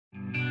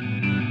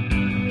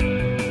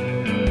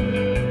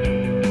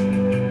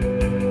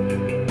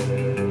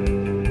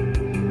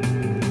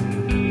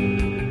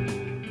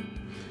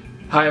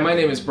Hi, my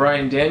name is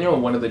Brian Daniel.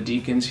 I'm one of the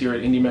deacons here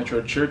at Indy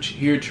Metro Church,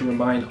 here to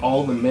remind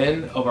all the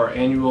men of our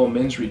annual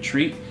men's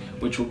retreat,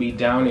 which will be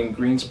down in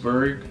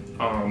Greensburg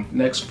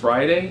next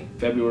Friday,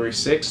 February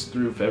 6th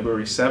through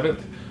February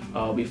 7th.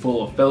 It'll be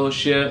full of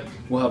fellowship.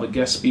 We'll have a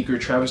guest speaker,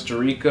 Travis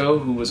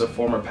DeRico, who was a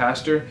former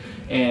pastor,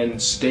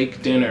 and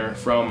steak dinner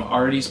from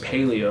Artie's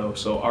Paleo.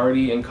 So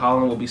Artie and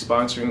Colin will be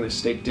sponsoring this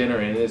steak dinner,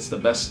 and it's the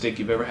best steak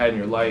you've ever had in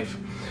your life.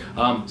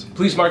 So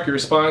please mark your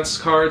response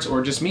cards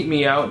or just meet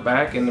me out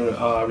back in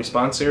the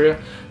response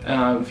area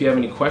if you have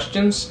any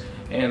questions,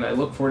 and I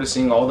look forward to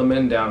seeing all the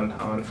men down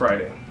on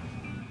Friday.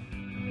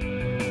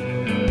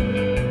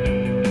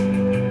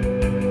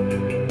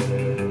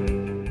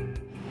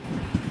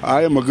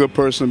 I am a good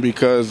person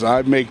because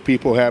I make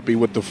people happy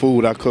with the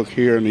food I cook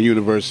here in the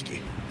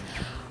university.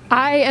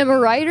 I am a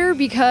writer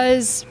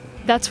because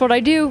that's what I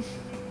do.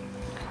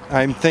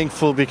 I'm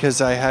thankful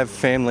because I have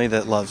family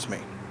that loves me.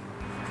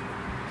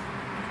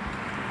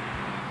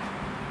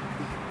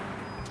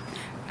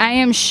 I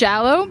am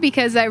shallow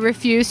because I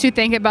refuse to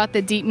think about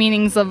the deep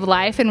meanings of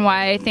life and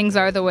why things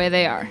are the way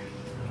they are.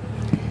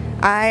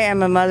 I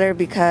am a mother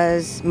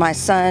because my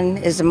son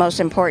is the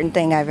most important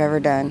thing I've ever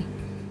done.